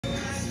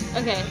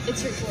Okay,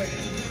 it's recording.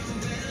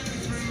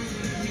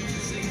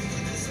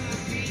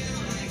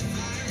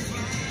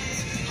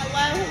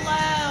 Hello,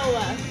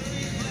 hello.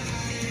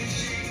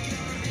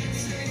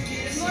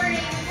 Good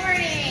morning, good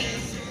morning.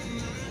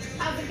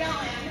 How's it going?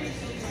 I'm going to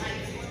show you the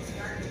lights before we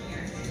start in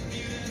here.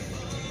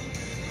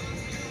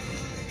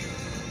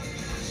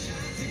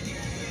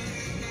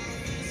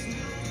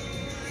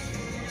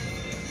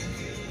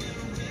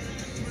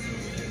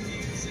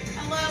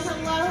 Hello,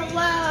 hello,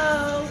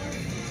 hello.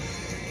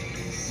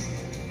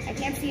 I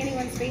can't see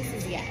anyone's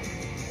faces yet.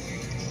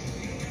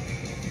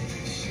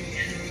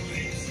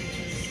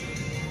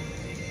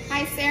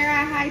 Hi,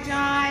 Sarah. Hi,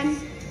 John.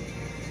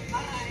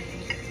 Hi.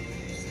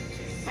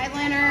 Hi,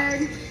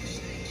 Leonard.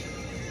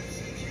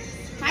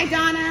 Hi,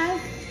 Donna.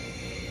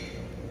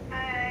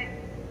 Hi.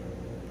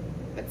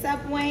 What's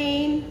up,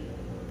 Wayne?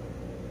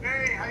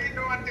 Hey, how you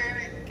doing,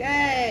 Danny?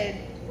 Good.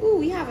 Ooh,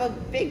 we have a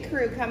big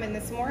crew coming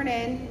this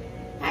morning.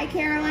 Hi,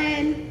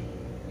 Carolyn.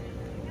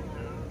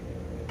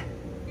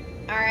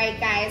 All right,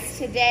 guys,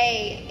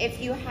 today,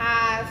 if you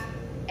have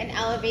an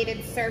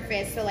elevated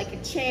surface, so like a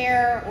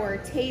chair or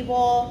a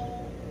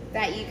table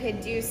that you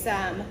could do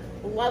some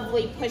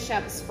lovely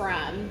push-ups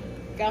from,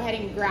 go ahead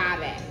and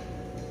grab it.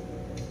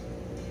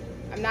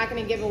 I'm not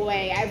gonna give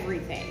away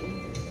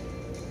everything.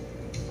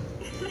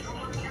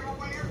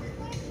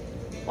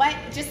 What?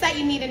 Just that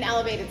you need an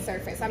elevated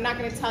surface. I'm not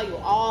gonna tell you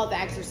all the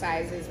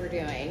exercises we're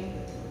doing.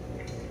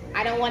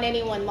 I don't want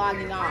anyone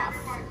logging off.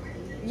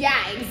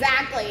 Yeah,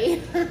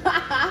 exactly. Can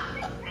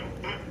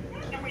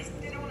we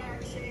sit on our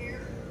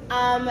chair?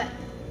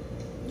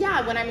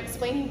 Yeah, when I'm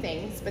explaining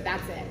things, but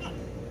that's it.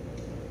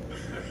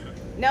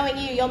 Knowing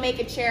you, you'll make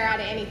a chair out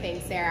of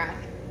anything, Sarah.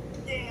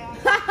 Yeah.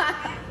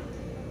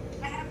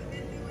 I haven't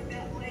been doing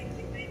that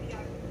lately. Maybe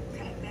I'll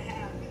cut the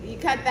habit. You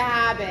cut the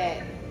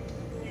habit.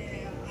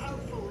 Yeah,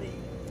 hopefully.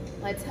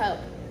 Let's hope.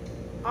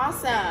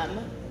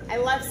 Awesome. I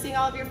love seeing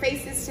all of your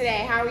faces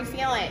today. How are we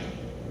feeling?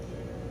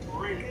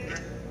 Great.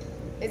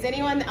 Is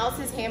anyone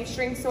else's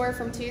hamstring sore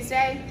from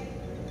Tuesday?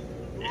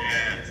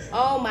 Yes.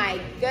 Oh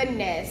my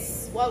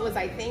goodness. What was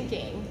I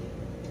thinking?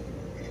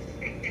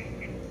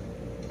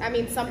 That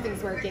means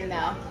something's working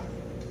though.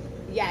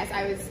 Yes,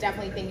 I was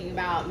definitely thinking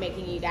about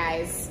making you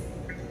guys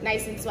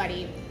nice and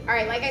sweaty. All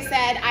right, like I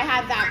said, I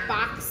have that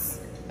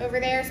box over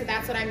there, so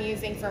that's what I'm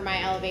using for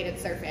my elevated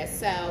surface.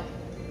 So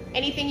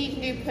anything you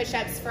can do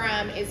push-ups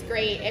from is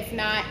great. If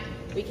not,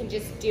 we can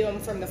just do them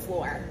from the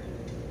floor.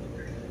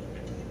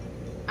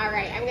 All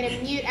right, I'm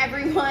gonna mute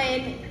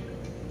everyone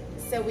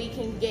so we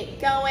can get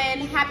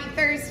going. Happy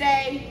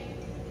Thursday.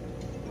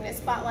 I'm gonna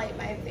spotlight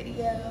my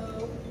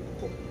video.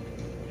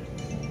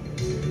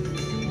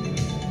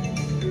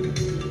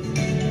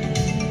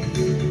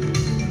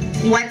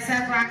 What's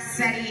up,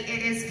 Rocksteady?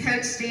 It is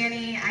Coach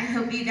Danny. I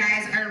hope you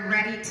guys are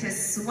ready to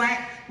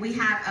sweat. We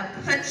have a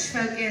push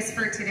focus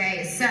for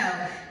today. So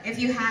if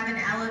you have an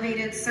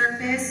elevated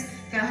surface,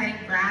 go ahead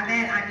and grab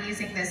it. I'm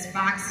using this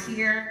box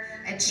here,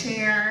 a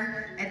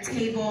chair, a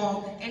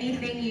table,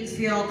 anything you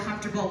feel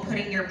comfortable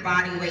putting your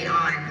body weight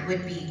on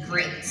would be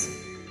great.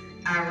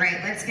 All right,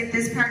 let's get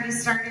this party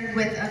started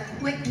with a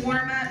quick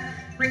warm up.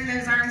 Bring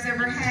those arms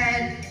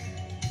overhead.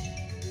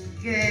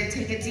 Good,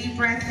 take a deep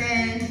breath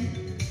in.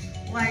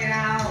 Let it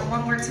out.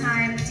 One more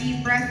time.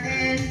 Deep breath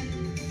in.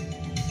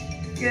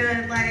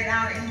 Good. Let it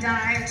out and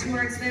dive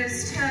towards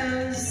those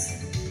toes.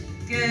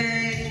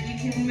 Good. You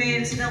can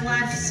move to the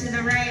left, to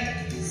the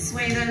right.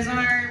 Sway those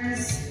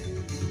arms.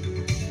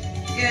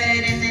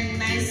 Good. And then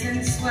nice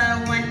and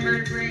slow, one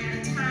vertebrae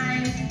at a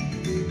time.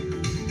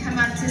 Come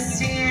up to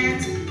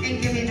stand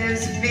and give me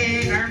those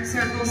big arm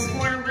circles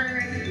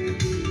forward.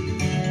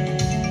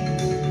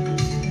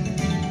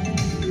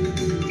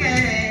 Good.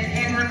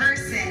 And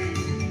reverse it.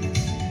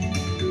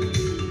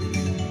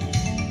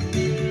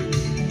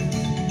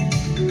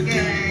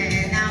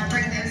 Good. Now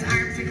bring those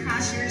arms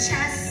across your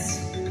chest.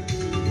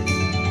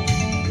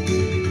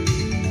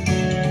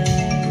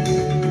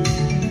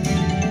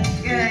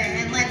 Good.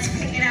 And let's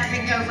pick it up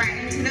and go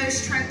right into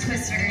those trunk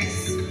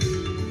twisters.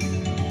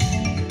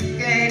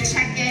 Good.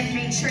 Check in.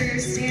 Make sure you're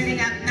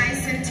standing up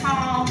nice and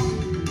tall.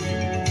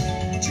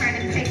 Try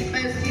to pick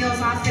both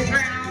heels off the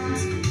ground.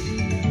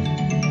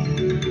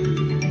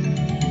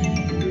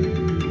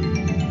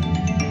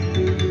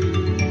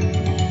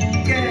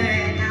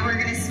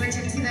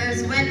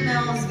 Those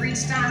windmills,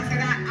 reach down for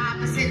that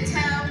opposite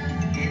toe,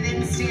 and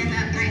then stand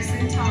up nice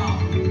and tall.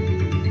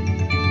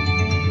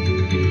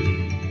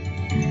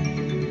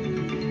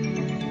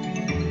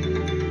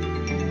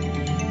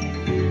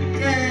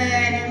 Good,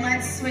 and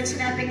let's switch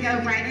it up and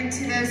go right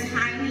into those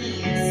high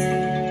knees.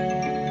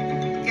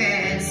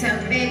 Good, so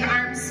big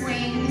arm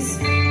swings,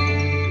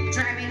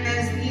 driving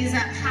those knees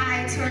up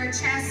high to our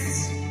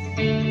chest.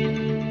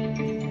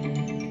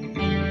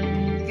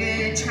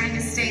 Good, trying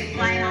to stay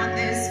light on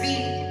those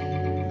feet.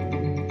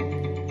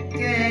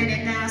 Good,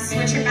 and now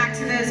switch it back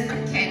to those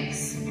quick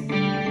kicks.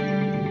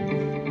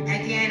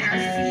 Again, our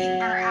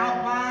feet are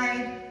out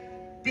wide.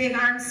 Big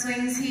arm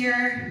swings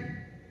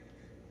here.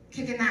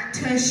 Kicking that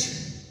tush.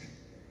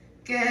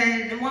 Good,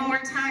 and one more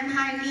time,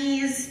 high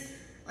knees.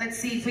 Let's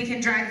see if we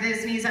can drive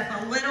those knees up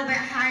a little bit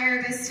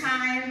higher this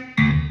time.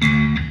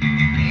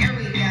 There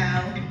we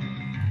go.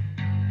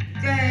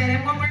 Good,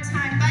 and one more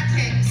time, butt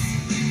kicks.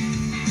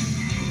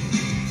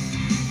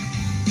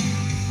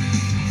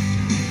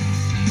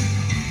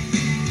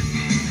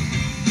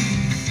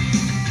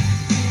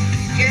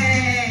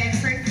 Good,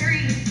 for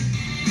 3,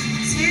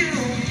 2,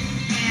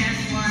 and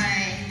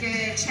 1.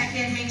 Good, check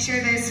in, make sure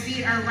those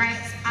feet are right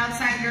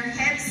outside your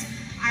hips.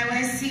 I want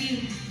to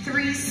see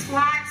 3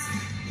 squats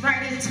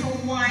right into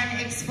 1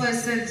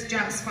 explosive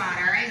jump spot,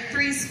 all right?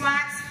 3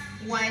 squats,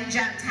 1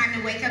 jump. Time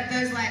to wake up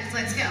those legs.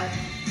 Let's go.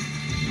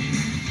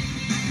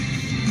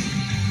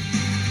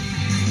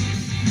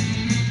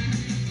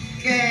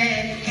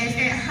 Good. If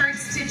it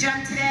hurts to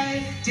jump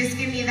today, just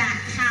give me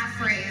that calf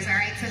raise, all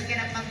right? So get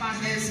up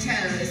on those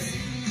toes.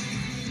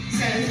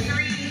 So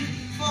 3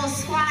 full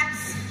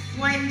squats,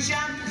 1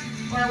 jump,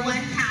 or 1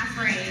 calf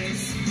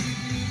raise.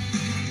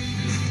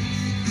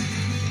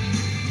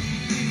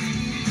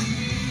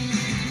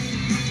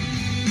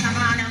 Come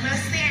on,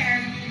 almost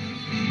there.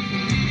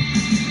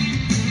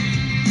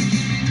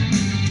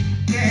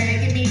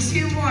 Good, give me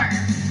 2 more.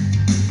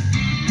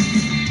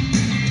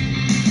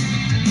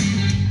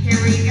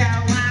 Here we go,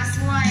 last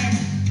one.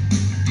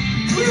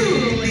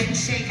 Woo, and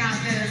shake out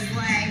those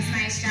legs.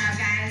 Nice job,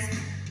 guys.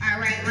 All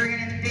right, we're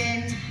gonna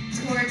bend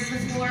towards the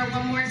floor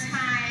one more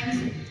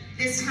time.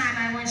 This time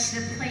I want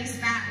you to place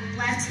that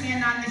left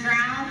hand on the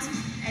ground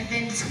and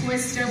then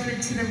twist open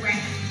to the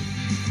right.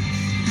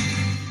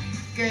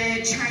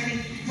 Good, trying to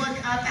look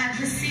up at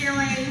the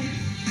ceiling.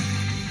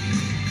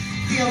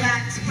 Feel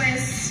that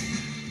twist.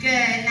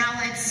 Good, now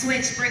let's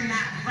switch. Bring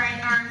that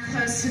right arm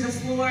close to the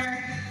floor.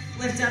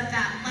 Lift up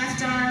that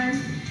left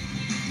arm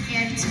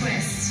and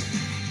twist.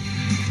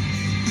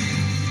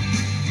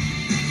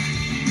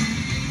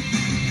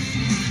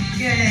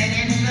 Good,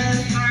 and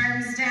both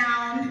arms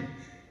down.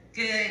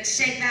 Good,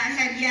 shake that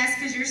head yes,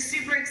 because you're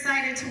super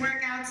excited to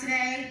work out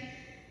today.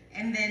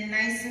 And then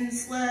nice and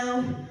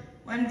slow,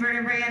 1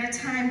 vertebrae at a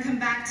time, come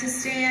back to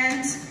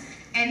stand.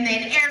 And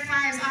then air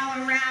fives all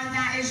around,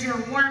 that is your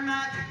warm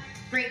up.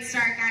 Great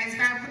start, guys.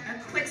 Grab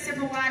a quick sip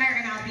of water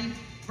and I'll be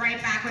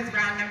right back with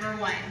round number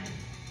 1.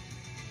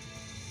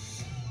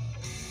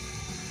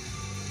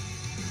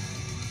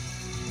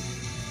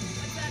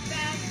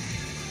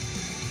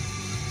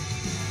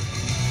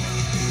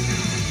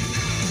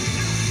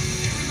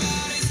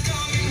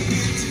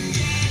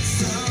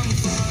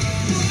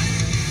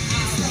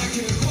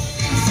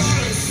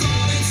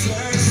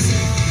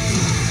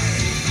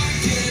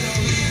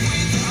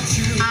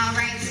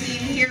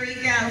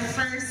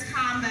 First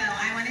combo,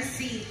 I want to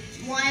see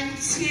 1,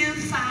 2,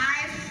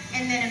 5,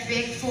 and then a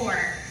big 4.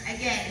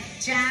 Again,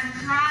 jab,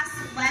 cross,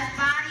 left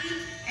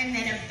body, and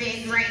then a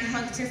big right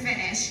hook to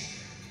finish.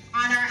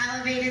 On our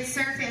elevated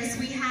surface,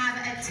 we have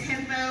a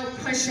tempo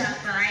push-up,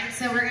 all right?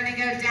 So we're going to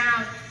go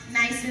down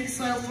nice and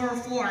slow for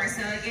 4.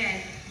 So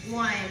again,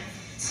 1,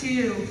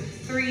 2,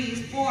 3,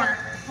 4.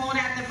 Hold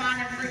at the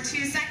bottom for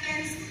 2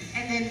 seconds,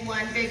 and then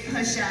 1 big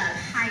push-up.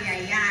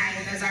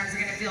 Hi-yi-yi, those arms are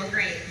going to feel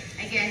great.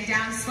 Again,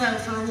 down slow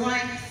for 1,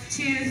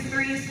 2,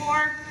 3,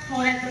 4.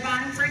 Hold at the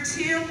bottom for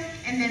 2,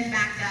 and then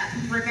back up.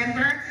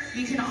 Remember,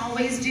 you can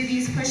always do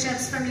these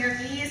push-ups from your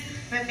knees,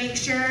 but make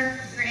sure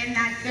you're in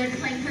that good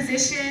plank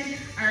position,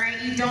 all right?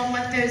 You don't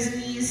want those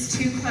knees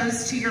too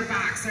close to your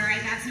box, all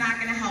right? That's not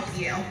gonna help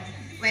you.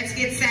 Let's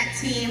get set,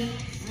 team.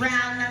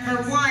 Round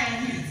number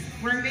 1.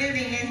 We're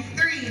moving in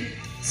 3,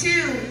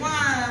 2,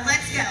 1.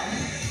 Let's go.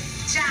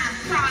 Jab,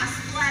 cross,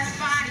 left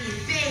body,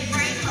 big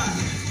right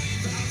hook.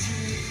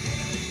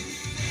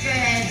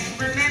 Good.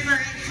 Remember,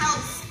 it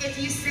helps if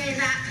you say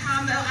that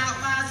combo out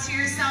loud to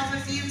yourself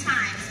a few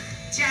times.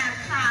 Jab,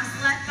 cross,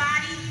 left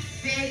body,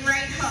 big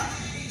right hook.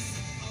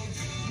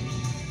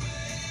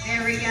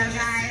 There we go,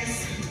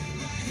 guys.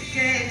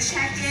 Good.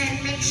 Check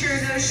in. Make sure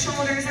those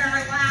shoulders are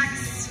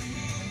relaxed.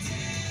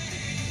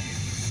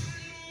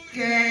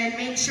 Good.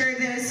 Make sure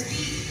those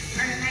feet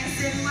are nice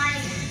and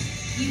light.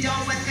 You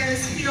don't want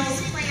those heels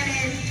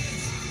planted.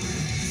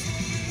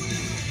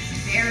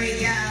 There we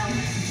go.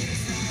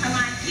 Come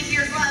on, keep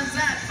your gloves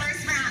up.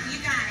 First round, you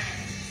got it.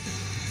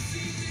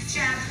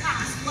 Jab,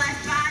 cross,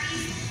 left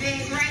body,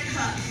 big right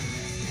hook.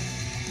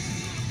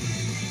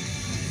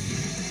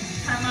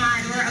 Come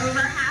on, we're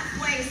over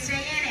halfway,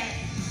 stay in it.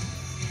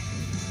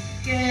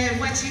 Good,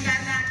 once you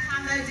got that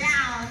combo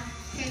down,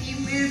 can you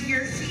move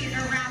your feet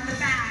around the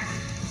back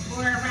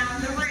or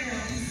around the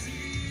room?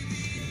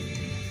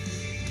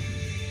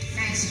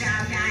 Nice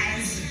job,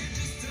 guys.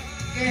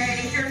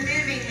 Good, if you're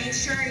moving, make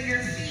sure your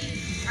feet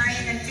are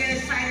in a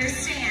good fighter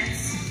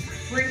stance.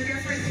 We're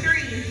here for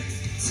 3,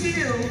 2,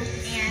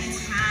 and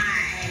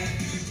tie.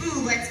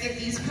 Ooh, let's get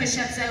these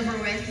push-ups over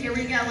with. Here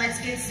we go, let's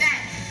get set.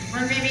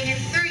 We're moving in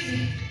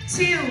 3,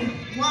 2,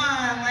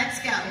 1, let's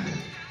go.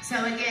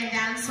 So again,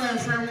 down slow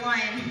for 1,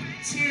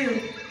 2,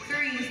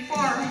 3, 4,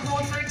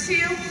 hold for 2,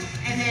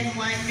 and then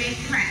 1 big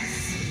press.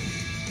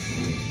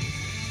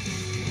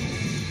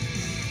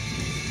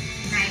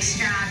 Nice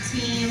job,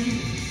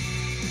 team.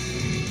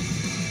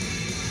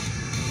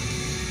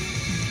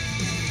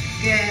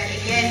 Good.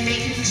 Again,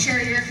 making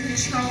sure you're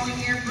controlling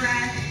your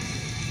breath.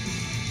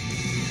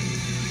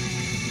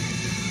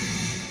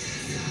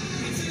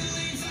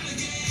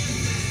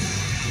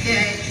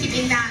 Good.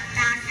 Keeping that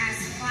back as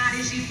flat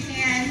as you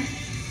can.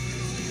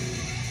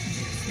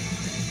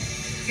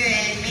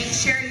 Good. Make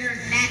sure your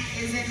neck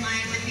is in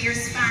line with your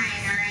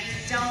spine, all right?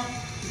 Don't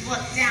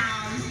look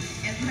down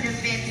and put a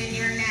bend in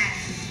your neck.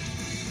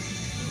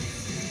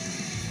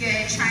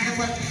 Good. Try to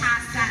look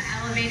past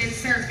that elevated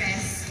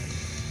surface.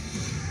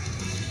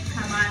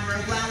 Come on,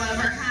 we're well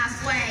over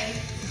halfway.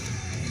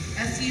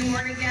 A few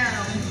more to go.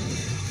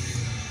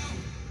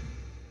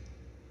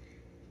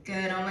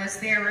 Good,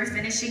 almost there. We're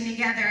finishing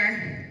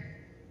together.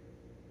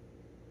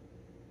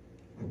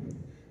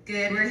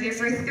 Good, we're here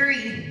for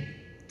 3,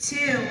 2,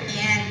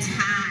 and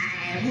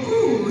time.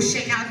 Ooh,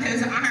 shake out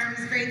those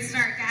arms. Great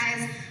start,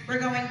 guys. We're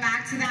going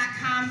back to that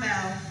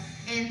combo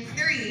in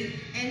 3,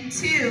 and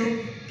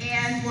 2,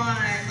 and 1.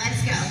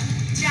 Let's go.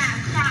 Jab,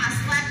 cross,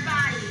 left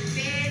body,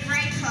 big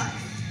right hook.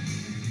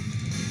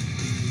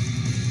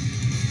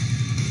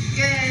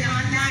 Good,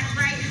 on that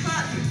right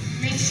hook,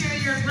 make sure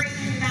you're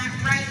bringing that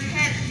right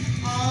hip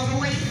all the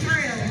way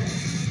through.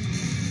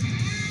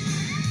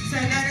 So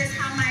notice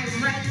how my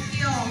right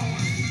heel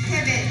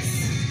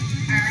pivots,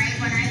 all right,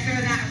 when I throw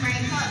that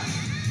right hook.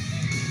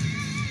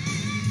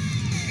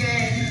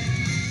 Good,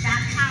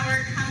 that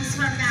power comes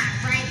from that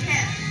right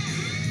hip.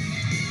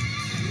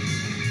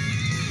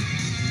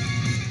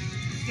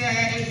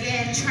 Good,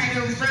 again, try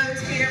to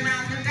rotate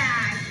around the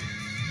bag.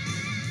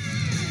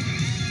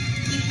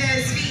 Keep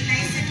those feet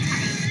nice and tight.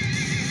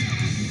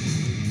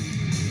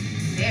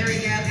 There we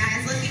go,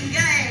 guys. Looking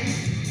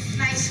good.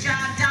 Nice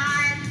job,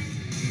 Dawn.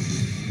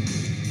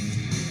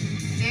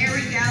 There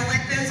we go.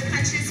 Let those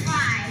punches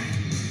fly.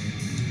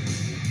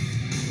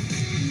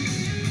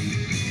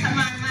 Come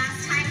on,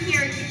 last time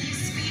here. Can you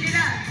speed it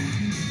up?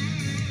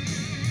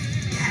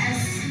 Yes.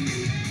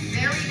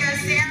 There we go,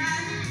 Sarah.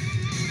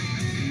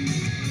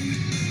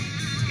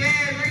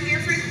 Good. We're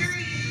here for 3,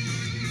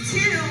 2,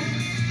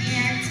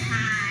 and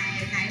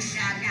time. Nice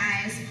job,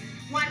 guys.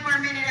 1 more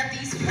minute of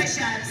these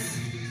push-ups.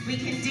 We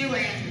can do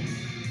it.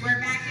 We're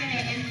back in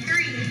it in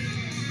 3,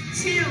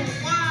 2,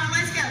 1.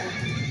 Let's go.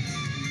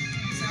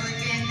 So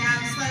again,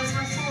 down slow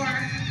for 4,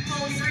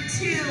 hold for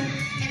 2,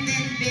 and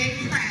then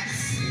big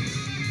press.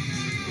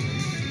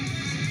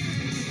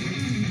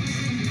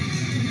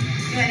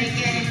 Good.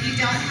 Again, if you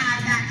don't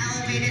have that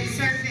elevated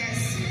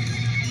surface,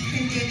 you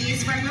can do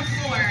these from the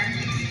floor.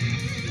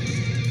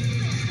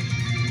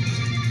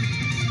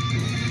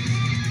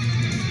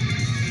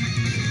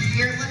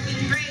 You're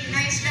looking great.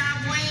 Nice job,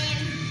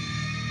 Wayne.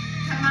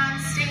 Come on,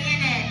 stay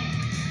in it.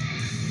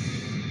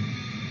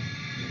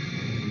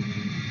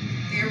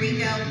 There we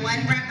go. 1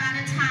 rep at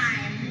a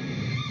time.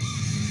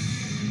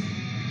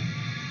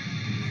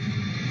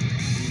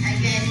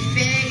 Again,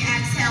 big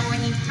exhale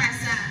when you press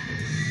up.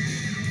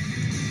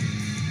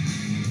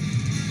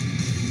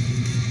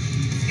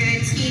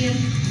 Good, team.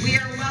 We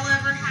are well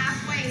over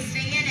halfway.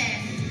 Stay in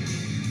it.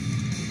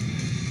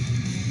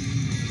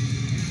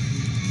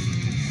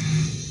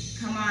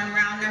 Come on,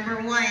 round number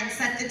 1.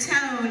 Set the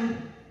tone.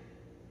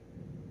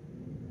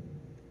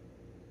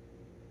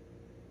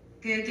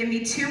 Good, give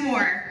me 2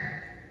 more.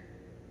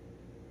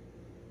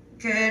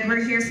 Good,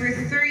 we're here for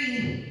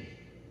 3,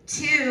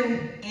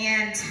 2,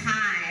 and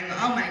time.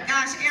 Oh my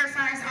gosh, air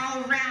fives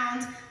all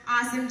around.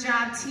 Awesome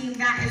job, team.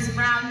 That is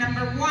round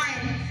number 1.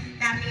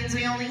 That means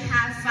we only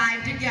have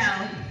 5 to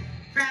go.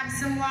 Grab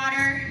some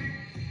water,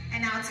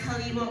 and I'll tell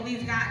you what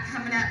we've got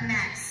coming up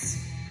next.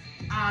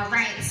 All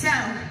right, so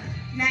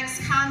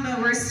next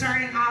combo, we're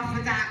starting off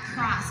with that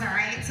cross, all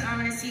right? So I'm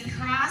gonna see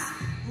cross,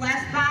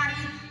 left body,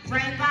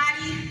 right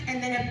body,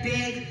 and then a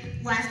big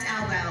left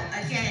elbow.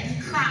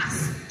 Again,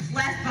 cross,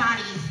 left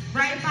body,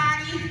 right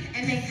body,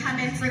 and then come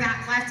in for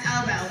that left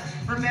elbow.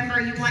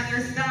 Remember, you want your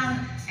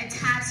thumb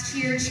attached to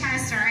your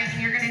chest, all right?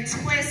 And you're gonna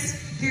twist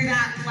through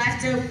that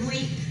left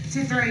oblique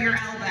to throw your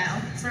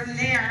elbow. From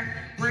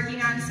there,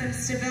 working on some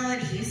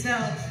stability. So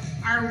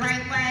our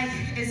right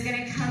leg is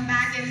gonna come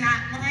back in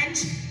that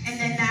lunge, and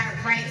then that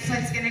right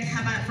foot's gonna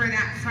come up for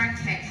that front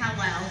kick.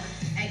 Hello.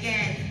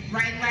 Again,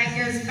 right leg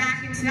goes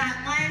back into that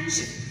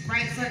lunge,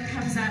 right foot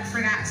comes up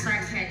for that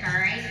front kick, all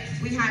right?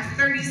 We have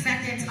 30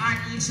 seconds on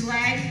each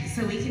leg,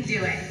 so we can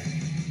do it.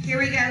 Here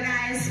we go,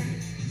 guys.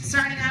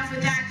 Starting off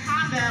with that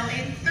combo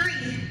in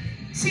 3,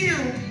 2,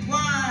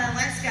 1,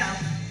 let's go.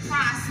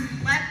 Cross,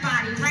 left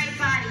body, right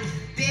body,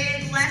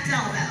 big left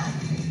elbow.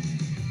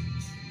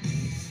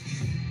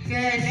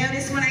 Good,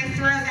 notice when I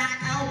throw that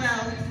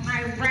elbow,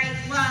 my right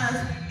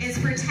glove is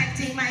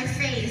protecting my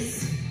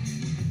face.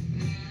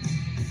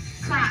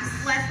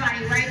 Cross, left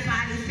body, right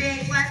body,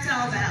 big left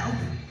elbow.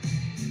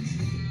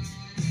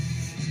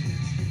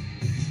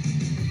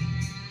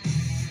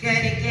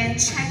 Good, again,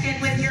 check in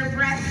with your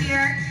breath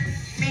here.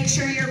 Make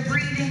sure you're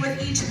breathing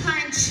with each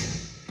punch.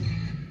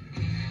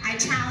 I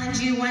challenge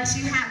you, once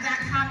you have that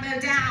combo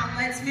down,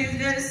 let's move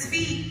those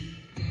feet.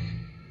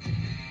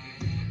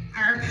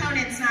 Our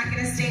opponent's not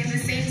gonna stay in the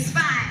same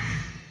spot.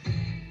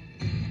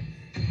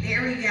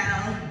 There we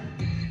go.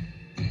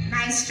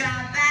 Nice Nice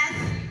job, Beth.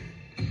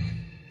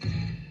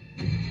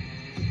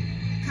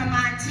 Come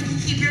on, team,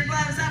 keep your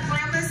gloves up.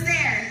 We're almost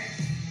there.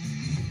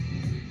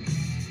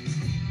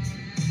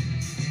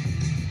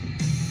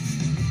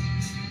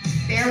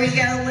 There we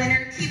go,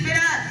 Leonard. Keep it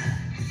up.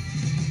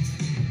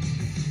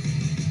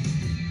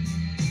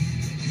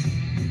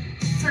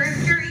 For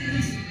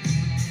 3,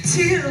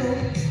 2,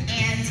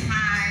 and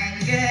time.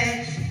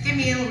 Good. Give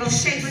me a little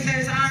shake with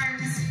those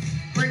arms.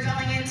 We're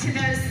going into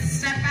those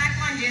step back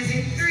lunges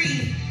in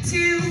 3,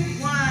 2,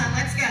 1.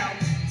 Let's go.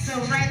 So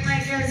right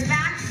leg goes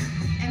back,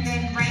 and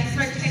then right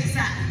foot kicks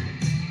up.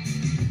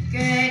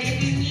 Good.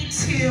 If you need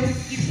to,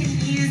 you can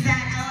use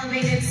that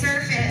elevated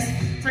surface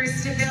for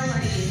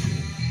stability.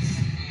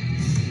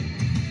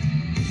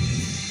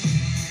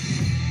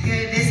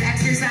 Good. This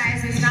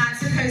exercise is not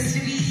supposed to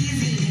be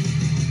easy.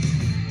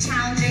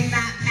 Challenging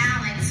that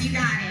balance. You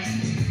got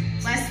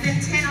it. Less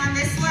than 10 on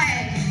this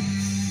leg.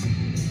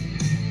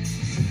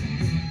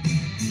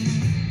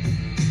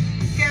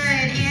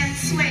 Good. And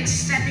switch.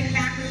 Stepping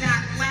back with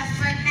that left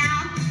foot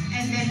now,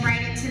 and then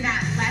right into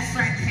that left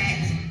front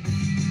kick.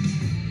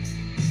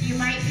 You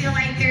might feel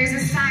like there's a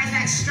side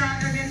that's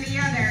stronger than the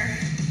other.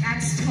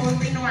 That's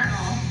totally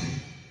normal.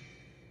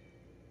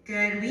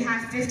 Good. We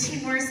have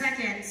 15 more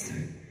seconds.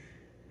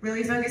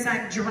 Really focus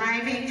on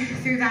driving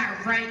through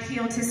that right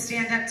heel to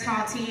stand up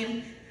tall,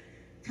 team.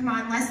 Come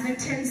on, less than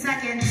 10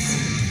 seconds.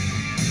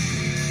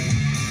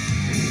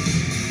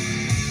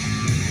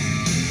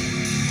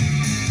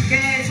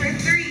 Good, for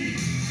 3,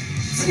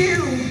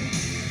 2,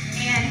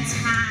 and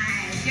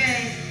time.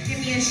 Good, give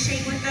me a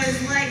shake with those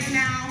legs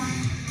now.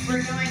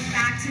 We're going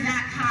back to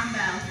that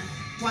combo.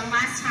 One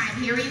last time,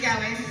 here we go.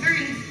 In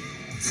 3,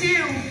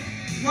 2,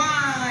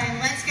 1,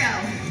 let's go.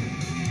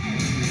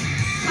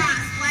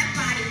 Cross, left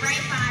body,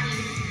 right body,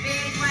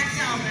 big left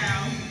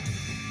elbow.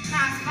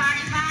 Cross,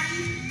 body,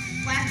 body,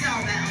 left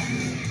elbow.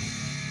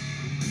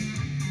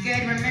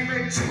 Good,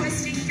 remember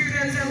twisting through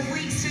those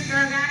obliques to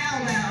throw that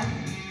elbow.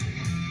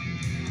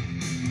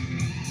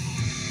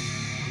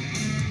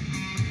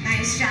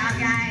 Nice job,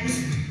 guys.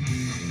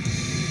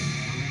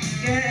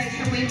 Good,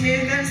 can we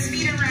move those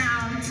feet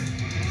around?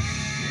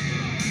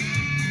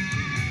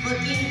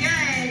 Looking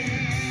good.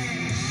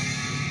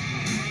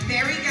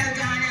 There we go,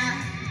 Donna.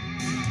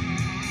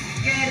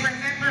 Good,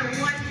 remember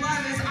one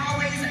glove is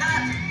always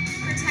up,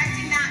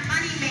 protecting that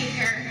money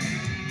maker.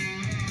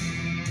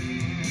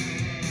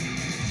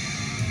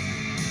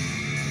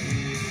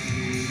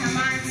 Come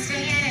on,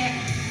 stay in it.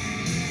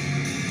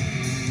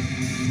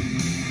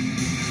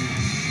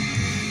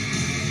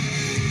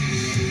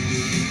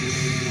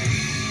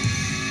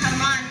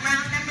 Come on,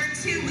 round number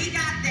 2, we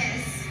got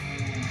this.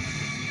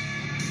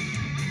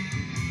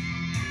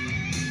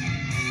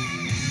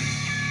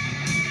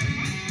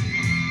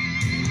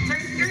 For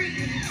 3,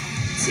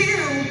 2,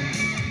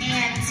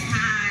 and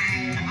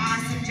time.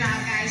 Awesome job,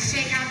 guys.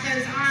 Shake out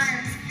those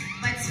arms.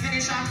 Let's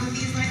finish off with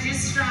these lunges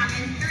strong.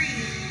 In 3,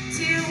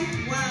 2,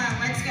 1,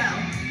 let's go.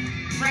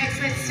 Right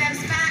foot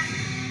steps back,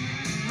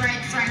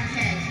 right front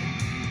kick.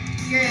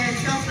 Good,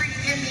 feel free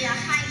to give me a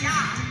hi-ya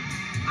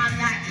on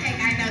that kick.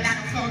 I know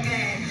that'll feel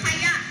good.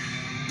 Hi-ya.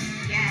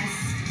 Yes.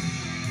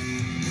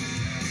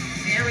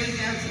 There we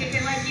go, kick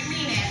it like you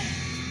mean it.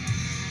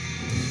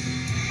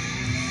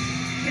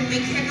 Can we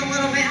kick a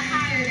little bit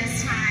higher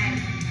this time?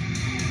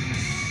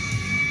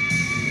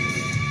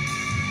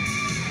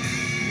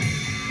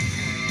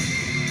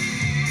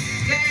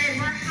 Good,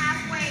 we're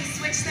halfway,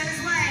 switch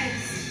those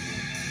legs.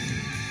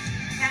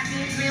 That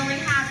means we only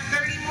have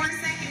 30 more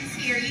seconds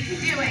here. You can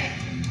do it.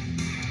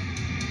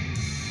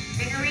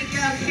 There we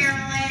go,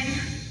 Carolyn.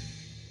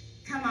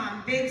 Come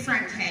on, big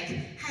front kick.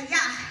 Hi-ya.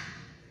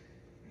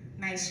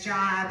 Nice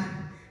job.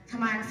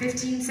 Come on,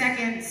 15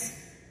 seconds.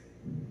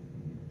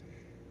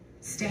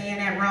 Stay in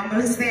it, we're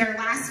almost there.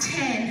 Last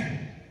 10.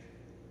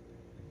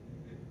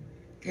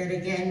 Good,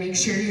 again, make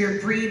sure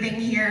you're breathing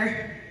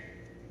here.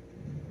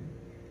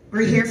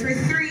 We're here for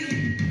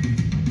 3,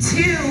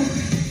 2,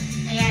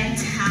 and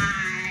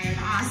time.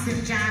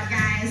 Awesome job,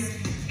 guys.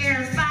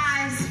 Air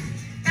 5s.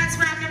 That's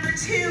round number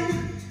 2.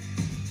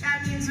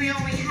 That means we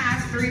only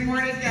have 3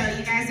 more to go.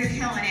 You guys are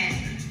killing it.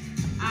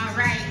 All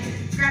right,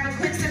 grab a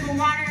quick sip of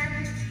water.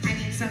 I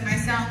need some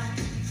myself.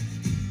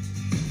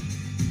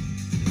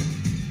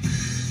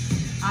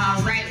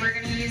 All right, we're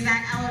gonna use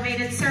that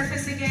elevated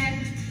surface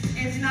again.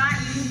 If not,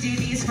 you can do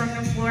these from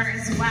the floor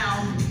as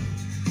well.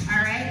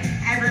 All right,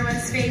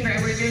 everyone's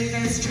favorite, we're doing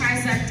those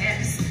tricep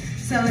dips.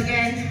 So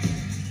again,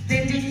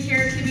 bending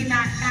here, keeping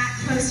that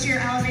back close to your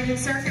elevated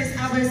surface,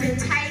 elbows in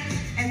tight,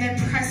 and then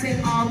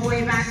pressing all the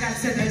way back up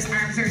so those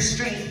arms are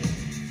straight.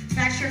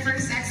 That's your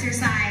first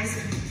exercise.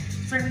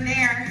 From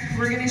there,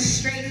 we're gonna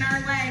straighten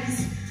our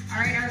legs. All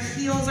right, our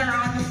heels are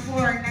on the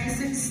floor, nice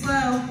and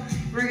slow.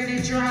 We're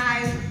gonna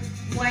drive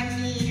one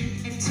knee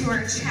into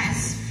our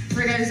chest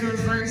for those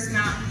reverse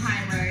mountain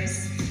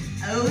climbers.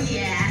 Oh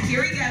yeah,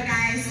 here we go,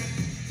 guys.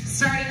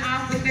 Starting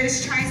off with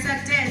those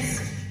tricep dips.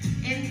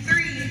 In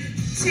 3,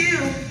 2,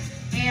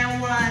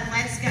 and 1,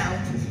 let's go.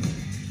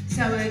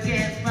 So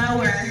again,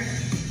 lower,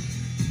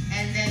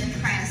 and then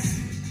press.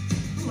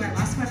 Ooh, I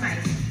lost my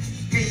mic.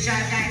 Great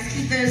job, guys.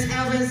 Keep those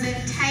elbows in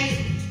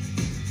tight.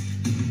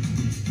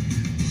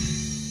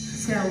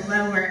 So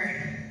lower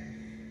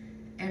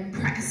and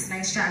press.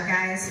 Nice job,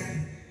 guys.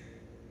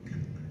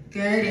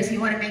 Good. If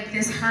you want to make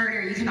this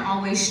harder, you can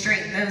always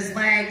straighten those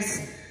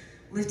legs,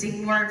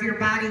 lifting more of your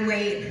body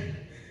weight.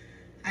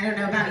 I don't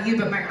know about you,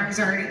 but my arms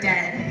are already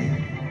dead.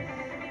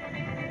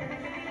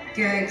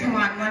 Good. Come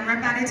on, 1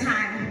 rep at a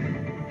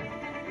time.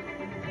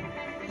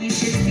 You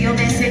should feel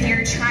this in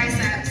your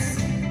triceps.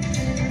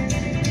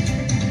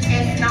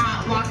 If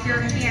not, walk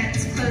your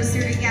hands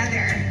closer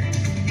together.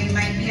 They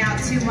might be out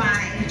too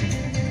wide.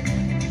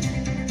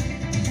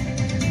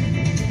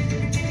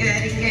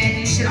 Good.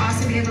 Again, you should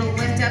also be able to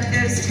lift up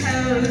those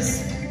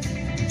toes.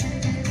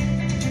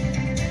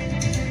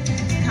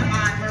 Come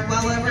on, we're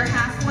well over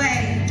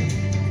halfway.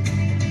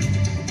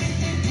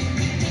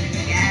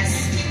 Yes.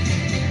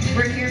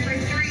 We're here for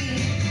 3,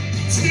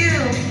 2,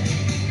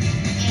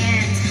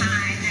 and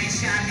time.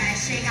 Nice job,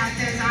 guys. Shake out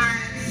those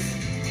arms.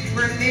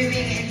 We're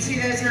moving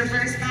into those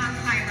reverse mountain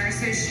climbers.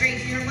 So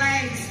straighten your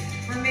legs.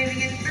 We're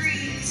moving in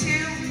 3,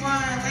 2, 1.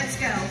 Let's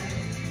go.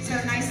 So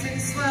nice and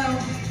slow.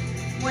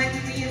 1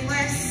 knee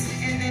lifts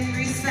and then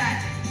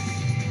reset.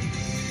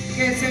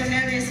 Good. So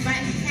notice my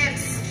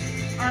hips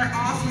are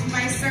off of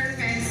my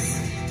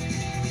surface.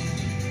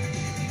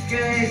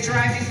 Good.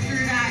 Driving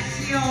through that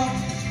heel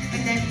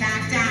and then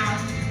back down.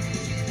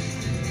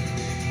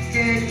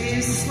 Good.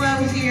 Move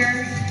slow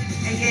here.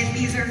 Again,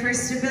 these are for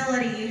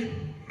stability.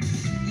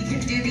 You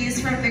can do these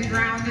from the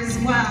ground as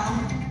well.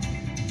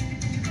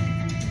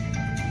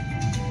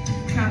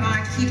 Come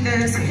on, keep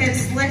those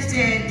hips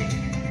lifted.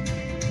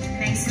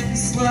 Nice and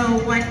slow.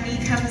 1 knee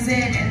comes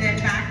in and then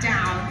back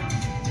down.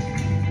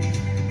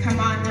 Come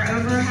on, we're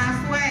over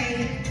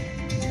halfway.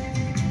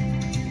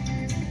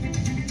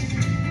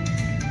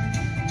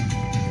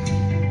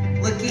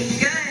 Looking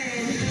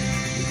good.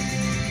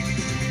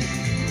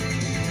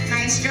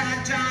 Nice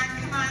job, John.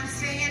 Come on,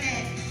 stay in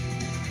it.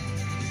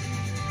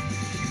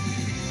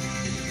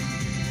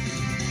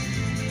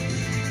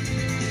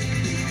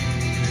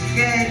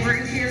 Good.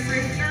 We're here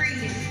for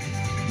 3,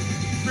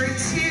 for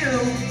 2,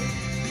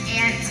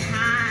 and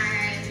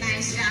time.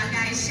 Nice job,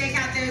 guys. Shake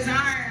out those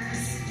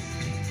arms.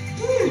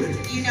 Woo.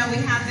 You know we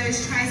have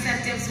those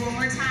tricep dips. One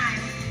more time.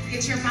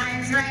 Get your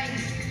minds right.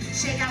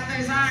 Shake out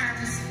those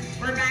arms.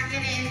 We're back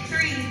in it in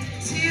 3,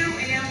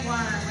 2, and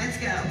 1. Let's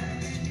go.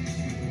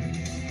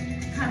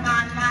 Come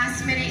on,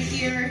 last minute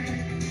here.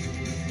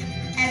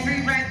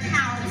 Every rep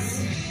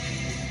counts.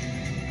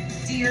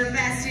 Do your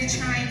best to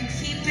try and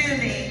keep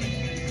moving.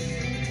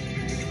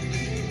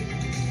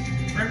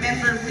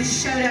 Remember, we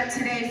showed up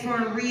today for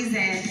a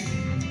reason.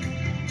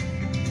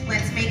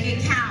 Let's make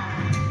it count.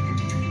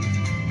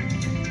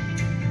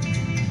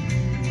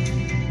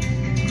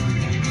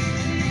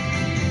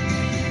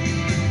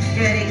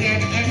 Good.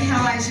 Again,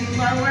 inhale as you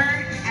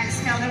lower,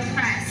 exhale to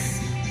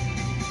press.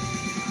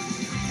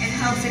 It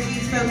helps if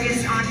you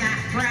focus on that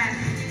breath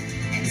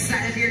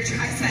instead of your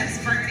triceps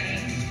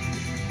burning.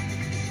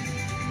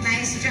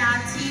 Nice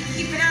job, team.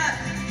 Keep it up.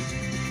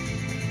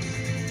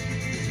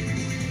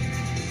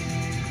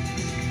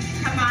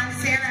 Come on,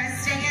 Sarah,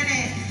 stay in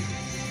it.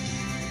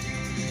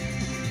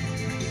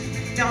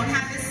 Don't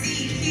have to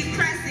see, keep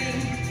pressing.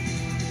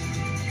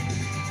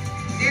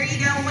 There you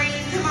go,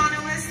 Wayne, come on,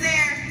 almost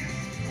there.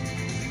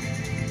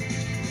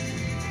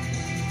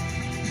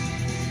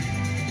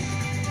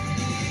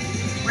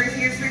 We're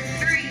here for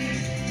 3,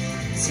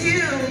 2,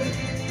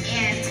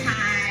 and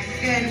time.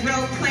 Good,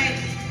 real quick,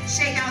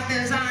 shake out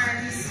those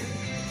arms.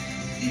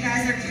 You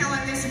guys are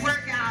killing this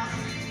workout.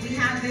 We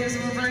have those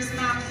reverse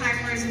mountain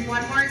climbers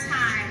one more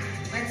time.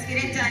 Let's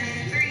get it done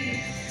in 3,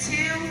 2,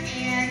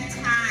 and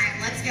time.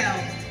 Let's go.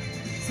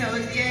 So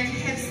again,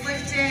 hips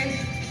lifted,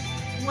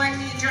 1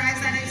 knee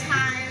drives at a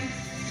time.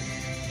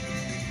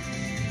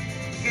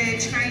 Good,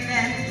 trying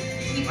to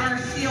keep our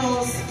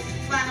heels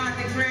flat on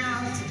the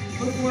ground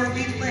before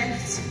we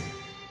lift.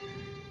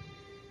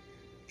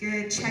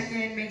 Good, check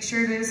in, make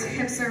sure those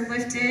hips are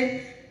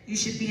lifted. You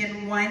should be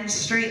in 1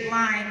 straight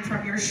line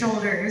from your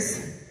shoulders.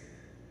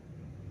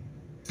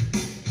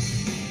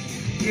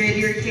 Good,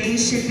 your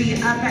gaze should be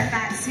up at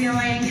that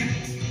ceiling.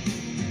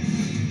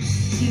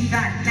 Keep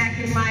that neck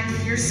in line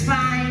with your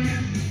spine.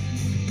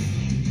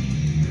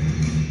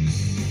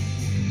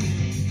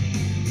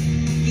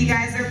 You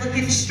guys are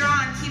looking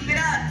strong, keep it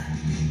up.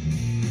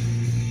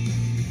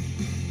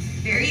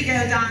 There you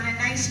go, Donna,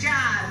 nice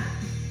job.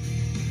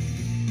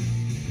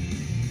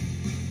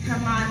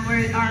 Come on,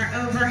 we are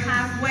over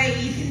halfway,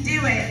 you can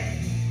do it.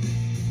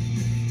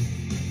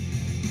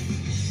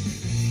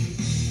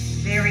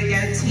 There we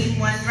go, team.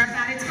 1 rep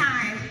at a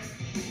time.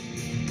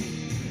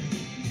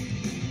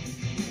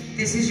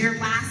 This is your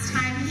last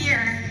time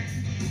here.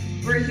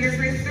 We're here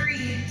for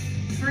 3,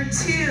 for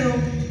 2,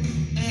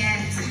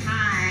 and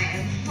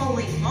time.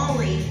 Holy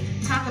moly.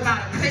 Talk about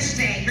a push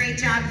day. Great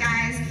job,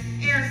 guys.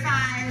 Air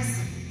 5s.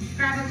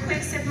 Grab a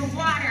quick sip of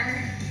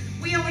water.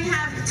 We only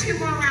have 2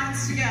 more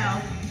rounds to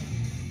go.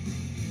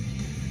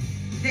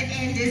 The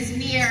end is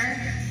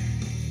near.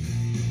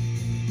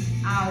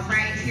 All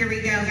right, here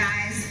we go,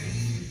 guys.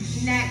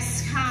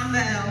 Next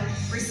combo.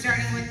 We're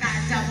starting with that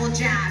double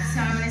jab. So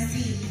I'm gonna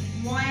see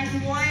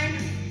 1, 1,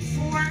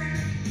 4,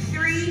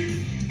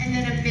 3, and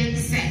then a big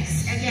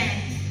 6.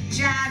 Again,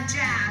 jab,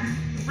 jab,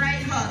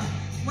 right hook,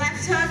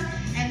 left hook,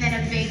 and then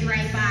a big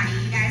right body.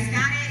 You guys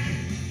got it?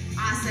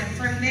 Awesome.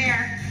 From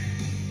there,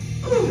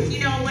 ooh,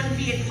 you know, it wouldn't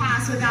be a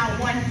class without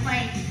one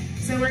plank.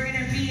 So we're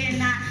gonna be in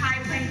that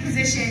high plank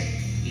position,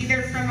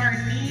 either from our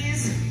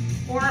knees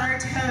or our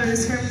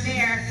toes. From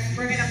there,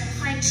 we're gonna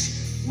punch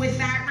with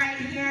that right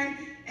hand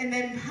and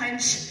then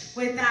punch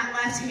with that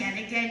left hand.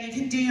 Again, you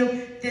can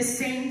do the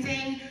same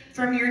thing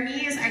from your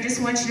knees. I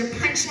just want you to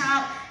punch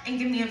out and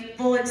give me a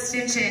full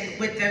extension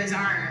with those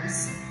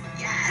arms.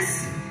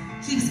 Yes,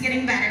 keeps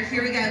getting better.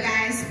 Here we go,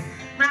 guys.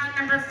 Round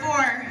number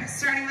 4,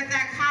 starting with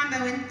that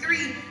combo in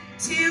 3,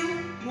 2,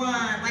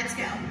 1, let's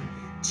go.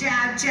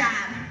 Jab,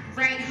 jab,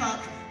 right hook,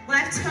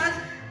 left hook,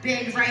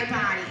 big right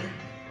body.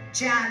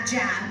 Jab,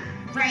 jab,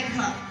 right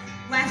hook,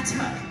 left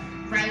hook,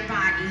 right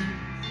body.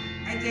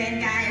 Again,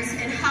 guys,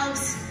 it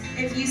helps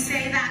if you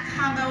say that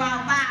combo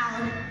out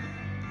loud.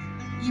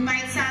 You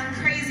might sound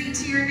crazy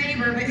to your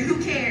neighbor, but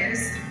who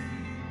cares?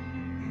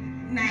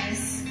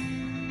 Nice.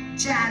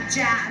 Jab,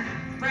 jab,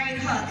 right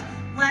hook,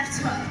 left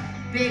hook,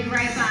 big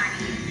right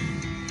body.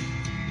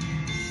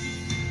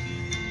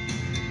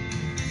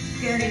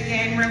 Good,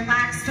 again,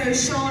 relax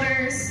those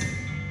shoulders.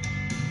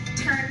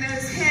 Turn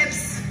those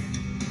hips.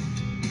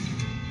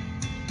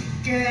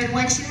 Good,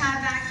 once you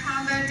have that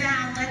combo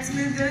down, let's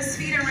move those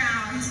feet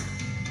around.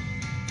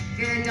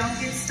 Good, don't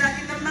get stuck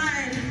in the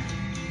mud.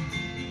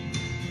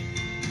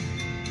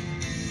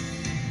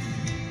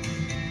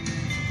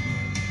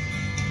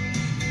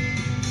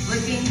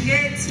 Looking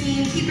good,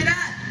 team, keep it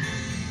up.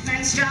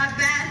 Nice job,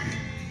 Beth.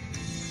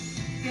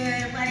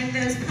 Good, letting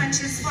those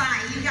punches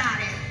fly, you got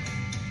it.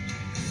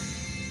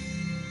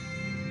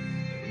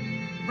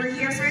 We're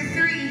here for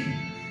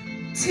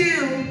 3, 2,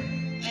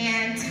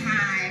 and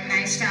time.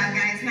 Nice job,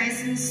 guys,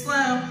 nice and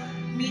slow.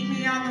 Meet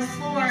me on the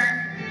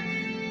floor.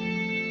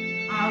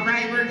 All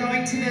right, we're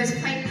going to those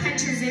plank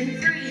punches in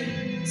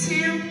 3,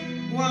 2,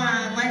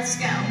 1, let's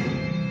go.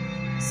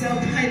 So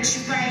punch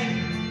right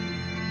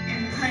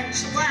and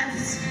punch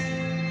left.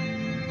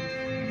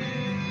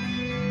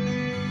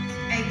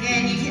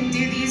 Again, you can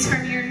do these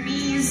from your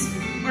knees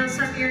or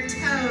from your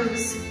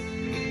toes.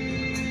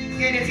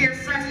 Good, if you're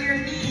from your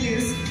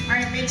knees, all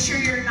right, make sure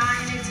you're not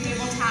in a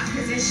tabletop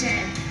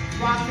position.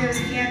 Walk those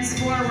hands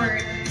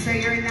forward so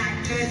you're in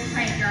that good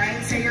plank, all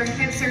right? So your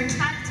hips are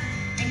tucked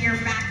and your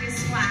back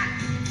is flat.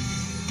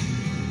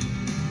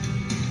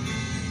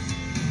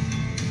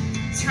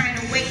 Trying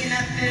to waken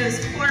up those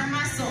core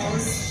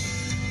muscles.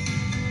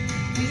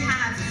 We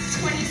have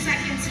 20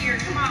 seconds here,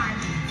 come on.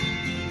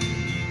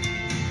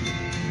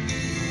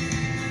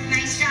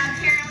 Nice job,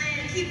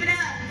 Carolyn, keep it up.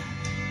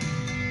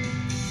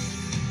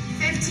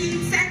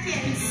 15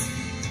 seconds.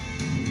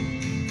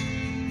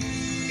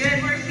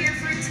 Good, we're here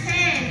for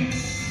 10.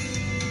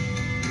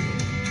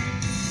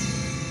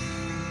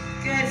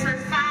 Good, for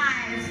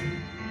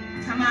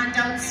 5. Come on,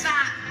 don't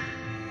stop.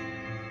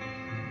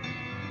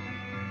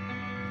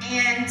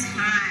 And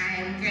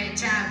time. Great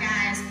job,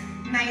 guys.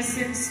 Nice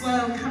and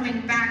slow,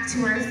 coming back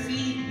to our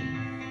feet.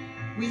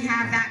 We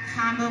have that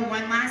combo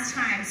one last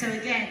time. So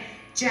again,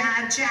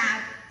 jab,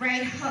 jab,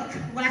 right hook,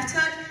 left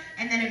hook,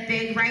 and then a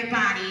big right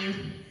body.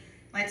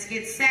 Let's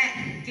get set.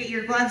 Get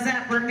your gloves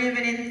up. We're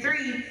moving in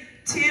 3,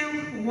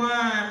 2,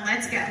 1.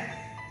 Let's go.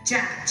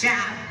 Jab,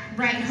 jab,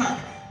 right hook,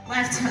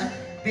 left hook,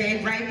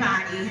 big right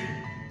body.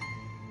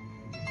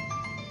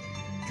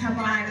 Come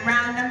on,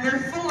 round number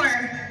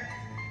 4.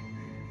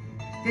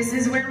 This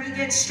is where we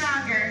get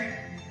stronger.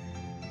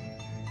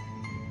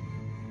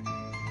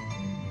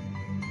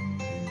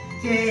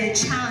 Good,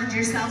 challenge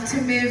yourself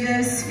to move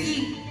those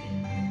feet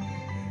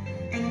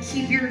and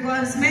keep your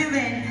gloves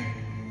moving.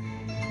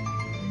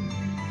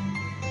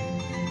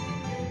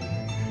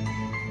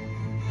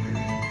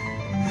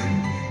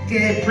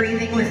 Good,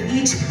 breathing with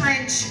each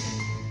punch.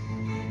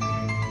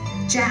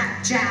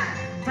 Jab, jab,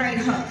 right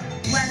hook,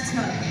 left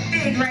hook,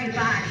 big right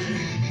body.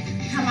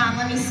 Come on,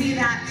 let me see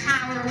that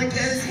power with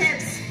those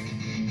hips.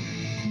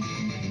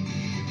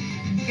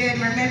 Good,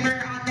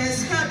 remember on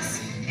those hooks,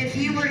 if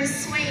you were to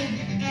swing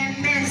and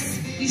miss,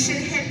 you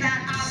should hit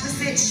that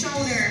opposite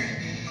shoulder.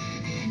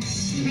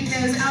 Keeping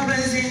those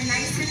elbows in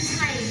nice and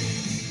tight.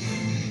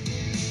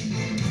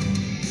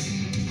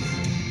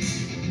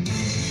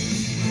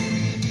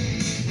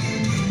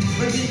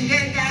 Looking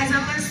good, guys,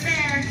 almost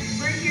there.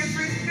 We're here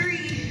for 3,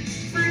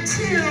 for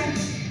 2,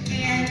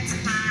 and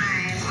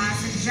time.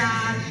 Awesome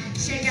job.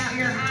 Shake out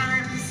your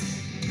arms,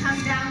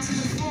 come down to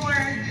the floor.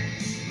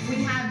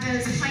 We have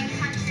those plank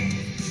punches.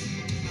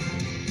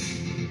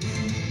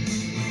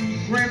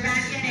 We're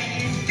back in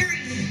it in 3,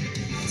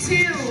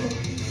 2,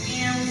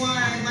 and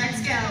 1.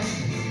 Let's go.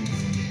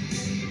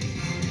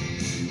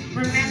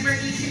 Remember,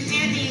 you can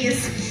do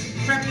these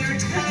from your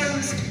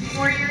toes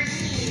or your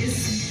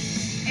knees.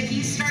 If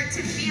you start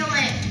to feel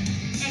it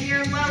in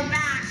your low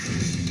back,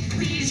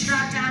 please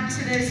drop down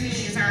to those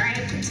knees, all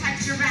right?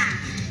 Protect your back.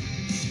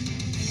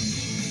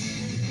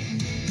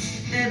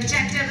 The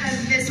objective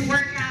of this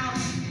workout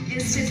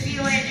is to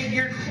feel it in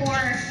your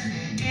core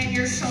and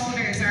your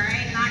shoulders, all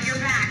right? Not your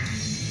back.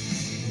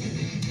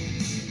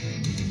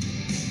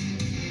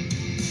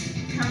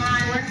 Come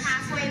on, we're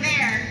halfway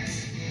there.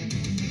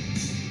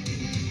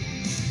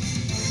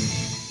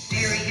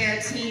 There we go,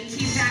 team.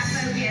 Keep that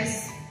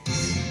focus.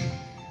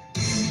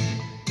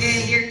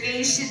 Good. Your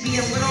gaze should be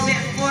a little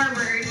bit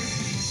forward.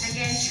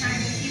 Again,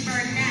 trying to keep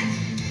our neck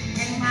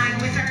in line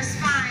with our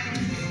spine.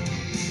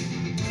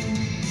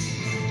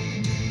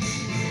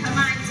 Come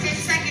on, 10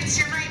 seconds.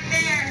 You're right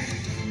there.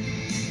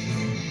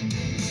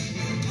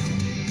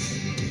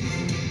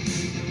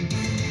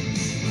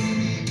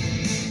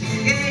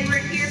 Good. We're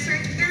here for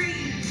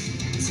 3,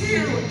 2,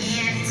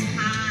 and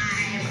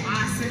time.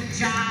 Awesome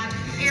job.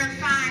 Air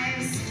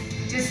fives.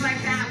 Just like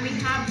that, we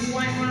have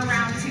one more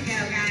round to go,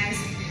 guys.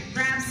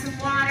 Grab some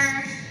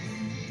water,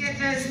 get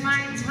those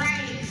minds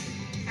right,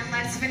 and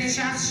let's finish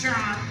off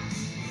strong.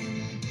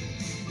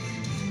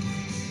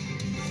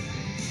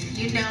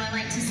 You know I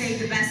like to save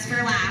the best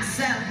for last,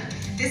 so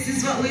this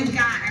is what we've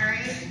got, all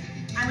right?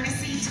 I want to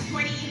see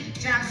 20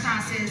 jab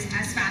crosses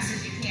as fast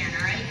as you can,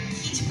 all right?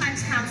 Each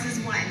punch counts as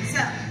one,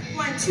 so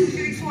 1, 2,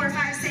 3, 4,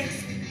 5,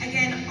 6,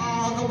 again,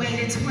 all the way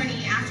to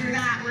 20. After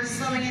that, we're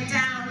slowing it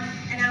down,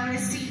 and I want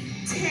to see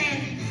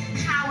 10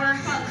 power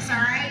hooks, all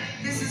right?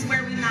 This is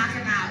where we knock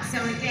them out.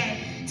 So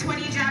again,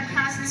 20 jab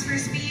crosses for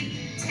speed,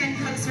 10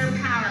 hooks for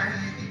power.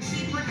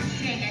 Keep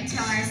repeating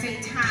until I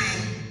say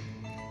time.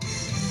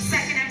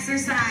 Second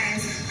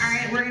exercise, all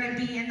right, we're gonna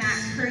be in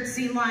that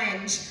curtsy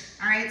lunge,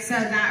 all right? So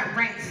that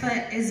right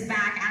foot is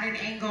back at an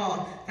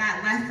angle,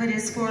 that left foot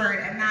is forward.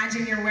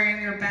 Imagine you're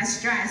wearing your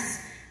best dress.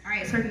 All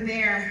right, from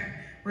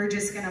there, we're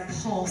just gonna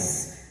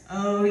pulse.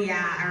 Oh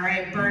yeah, all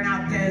right, burn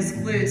out those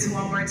glutes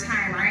one more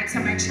time, all right? So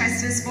my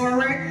chest is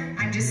forward,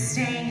 I'm just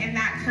staying in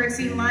that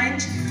curtsy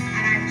lunge,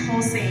 and I'm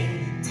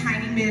pulsing.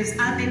 Tiny moves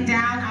up and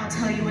down, I'll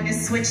tell you when to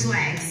switch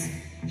legs.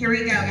 Here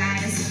we go,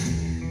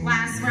 guys.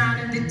 Last round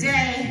of the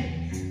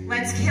day,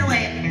 let's kill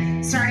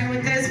it. Starting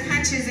with those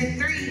punches in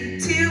 3,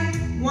 2,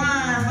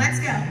 1, let's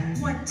go.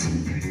 1, 2,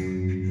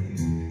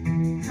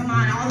 3. Come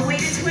on, all the way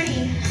to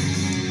 20.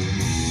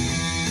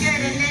 Good,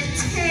 and then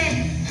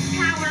 10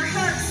 power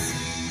hooks.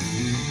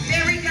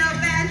 There we go,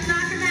 Beth,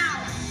 knock them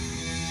out.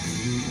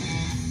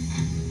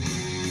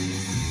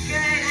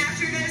 Good,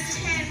 after those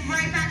 10,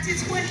 right back to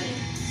 20.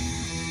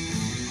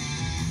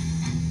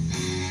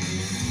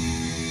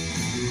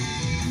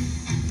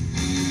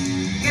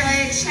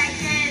 Good, check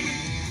in.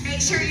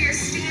 Make sure you're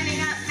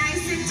standing up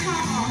nice and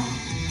tall.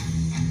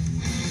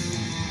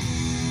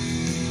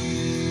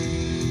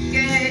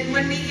 Good,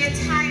 when we get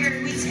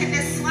tired, we tend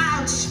to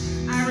slouch,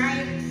 all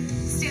right?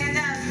 Stand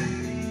up,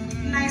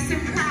 nice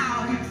and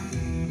proud.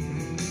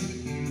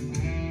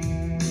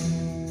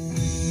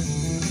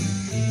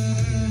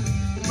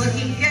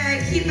 Looking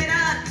good, keep it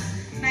up.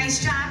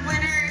 Nice job,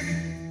 Leonard.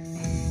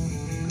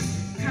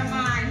 Come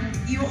on,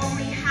 you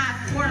only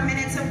have 4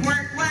 minutes of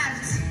work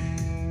left.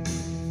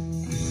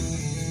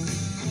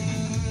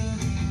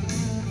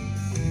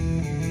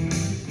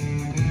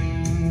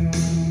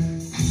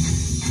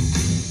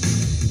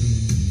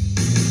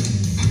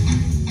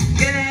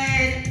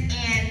 Good,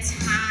 and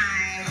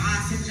time.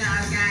 Awesome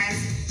job, guys.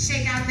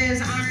 Shake out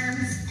those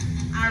arms.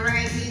 All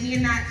right, maybe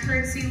in that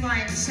curtsy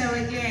lunge. So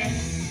again,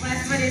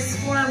 left foot is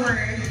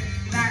forward,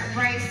 that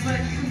right foot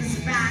comes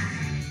back.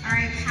 All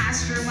right,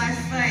 past your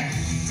left foot.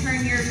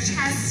 Turn your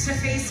chest to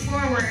face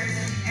forward,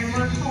 and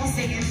we're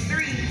pulsing in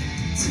 3,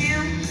 2,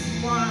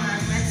 1,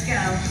 let's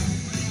go.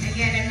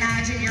 Again,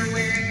 imagine you're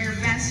wearing your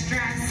best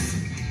dress.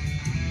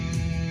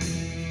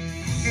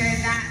 Good,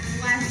 that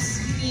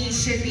left knee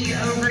should be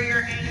over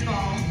your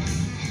ankle.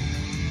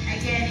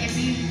 Again, if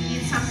you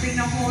need something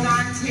to hold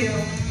on to,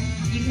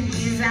 you can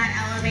use that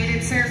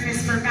elevated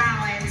surface for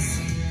balance.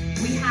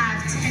 We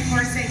have 10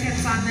 more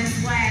seconds on this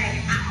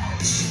leg.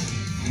 Ouch.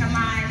 Come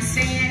on,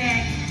 stay in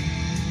it.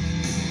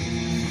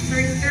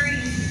 For 3,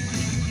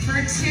 for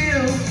 2,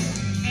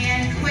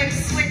 and quick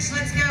switch.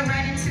 Let's go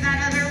right into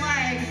that other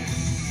leg.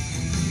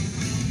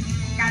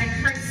 Gotta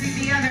curtsy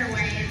the other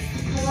way. It's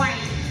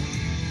polite.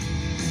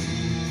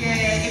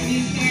 Good. If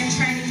you can,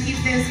 try to keep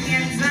those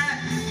hands up.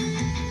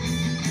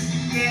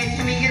 Good.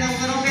 Can we get a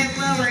little bit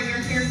lower?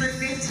 You're here for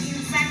 15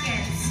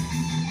 seconds.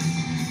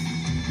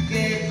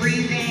 Good.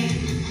 Breathing.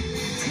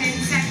 10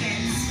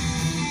 seconds.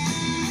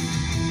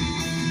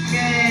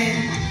 Good.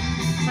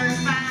 For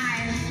 5,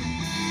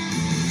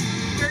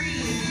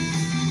 3,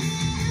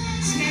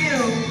 2,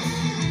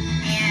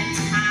 and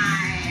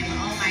time.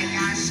 Oh my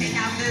gosh, shake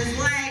out those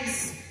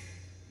legs.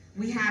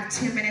 We have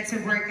 2 minutes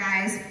of work,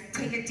 guys.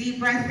 Take a deep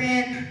breath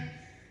in.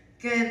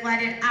 Good,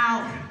 let it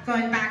out.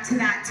 Going back to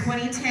that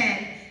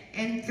 20-10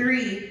 in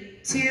 3,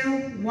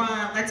 2,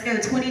 1. Let's go,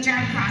 20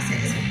 jab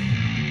crosses.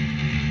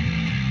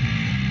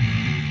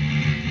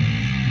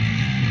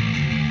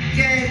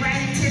 Good,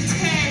 right into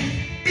 10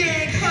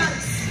 big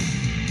hooks.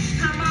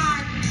 Come on,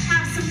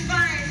 have some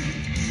fun.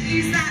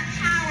 Use that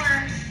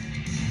power.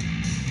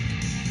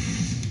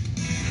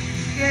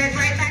 Good,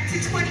 right back to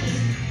 20.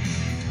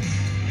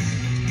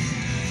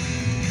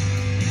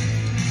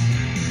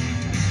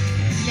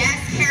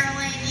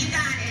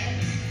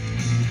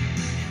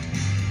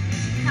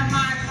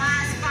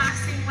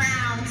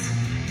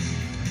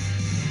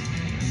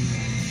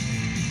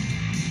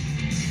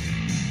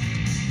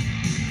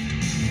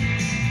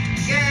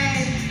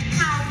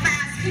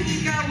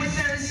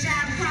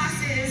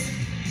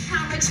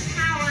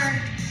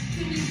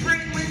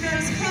 bring with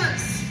those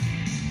hooks.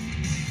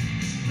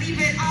 Leave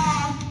it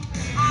all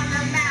on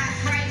the mat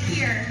right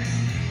here.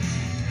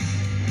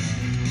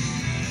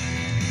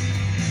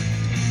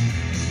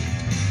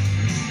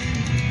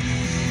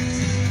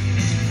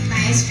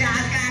 Nice job,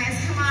 guys.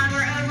 Come on,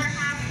 we're over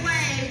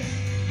halfway.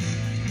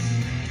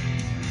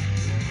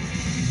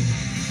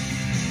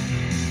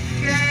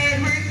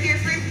 Good work here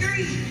for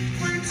 3,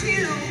 for 2,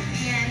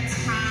 and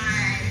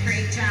time.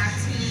 Great job,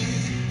 team.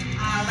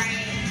 All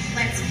right,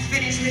 let's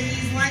finish with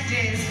these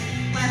lunges.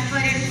 Left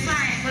foot in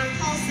front. We're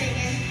pulsing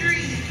in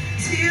 3,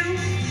 2,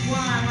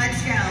 1.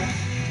 Let's go.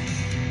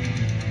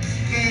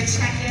 Good.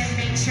 Check in.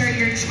 Make sure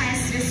your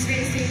chest is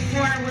facing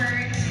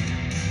forward.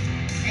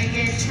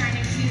 Again, trying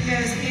to keep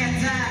those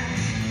hands up.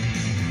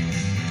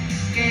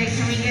 Good.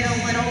 Can we get a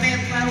little bit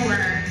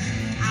lower?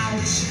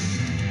 Ouch.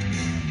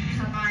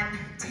 Come on.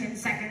 10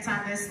 seconds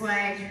on this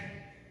leg.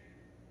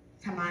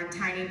 Come on.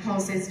 Tiny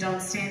pulses.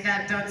 Don't stand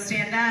up. Don't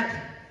stand up.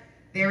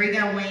 There we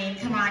go, Wayne.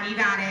 Come on. You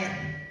got it.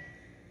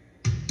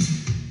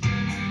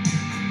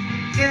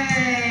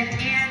 Good.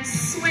 And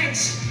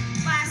switch.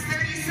 Last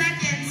 30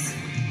 seconds.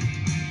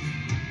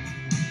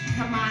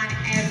 Come on.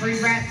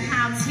 Every rep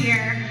counts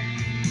here.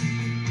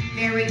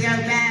 There we go,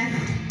 Beth.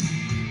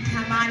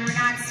 Come on, we're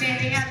not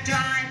standing up,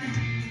 Dawn.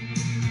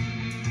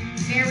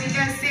 There we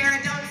go, Sarah,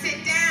 don't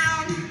sit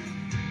down.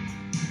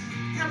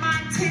 Come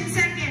on, 10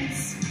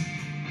 seconds.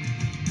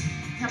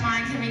 Come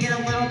on, can we get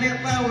a little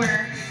bit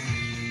lower?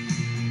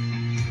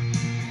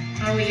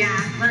 Oh yeah,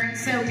 burn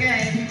so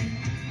good.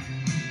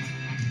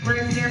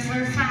 We're here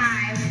for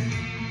 5,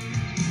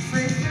 for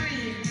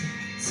 3,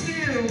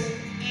 2,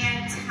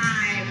 and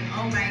time.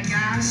 Oh my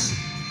gosh,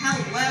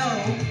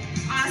 hello.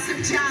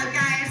 Awesome job,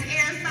 guys.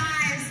 Air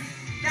 5s.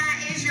 That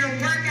is your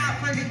workout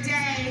for the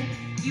day.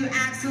 You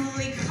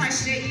absolutely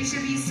crushed it. You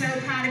should be so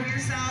proud of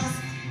yourselves.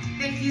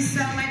 Thank you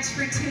so much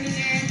for tuning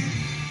in.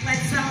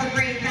 Let's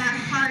celebrate that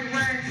hard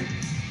work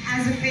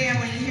as a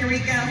family. Here we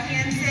go.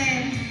 Hands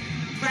in.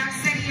 Rock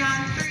steady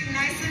on 3.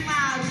 Nice and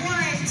loud.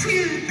 1,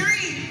 2,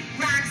 3.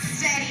 Rock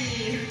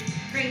steady.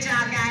 Great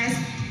job, guys.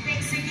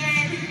 Thanks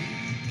again.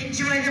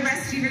 Enjoy the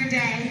rest of your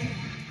day.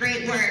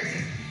 Great work.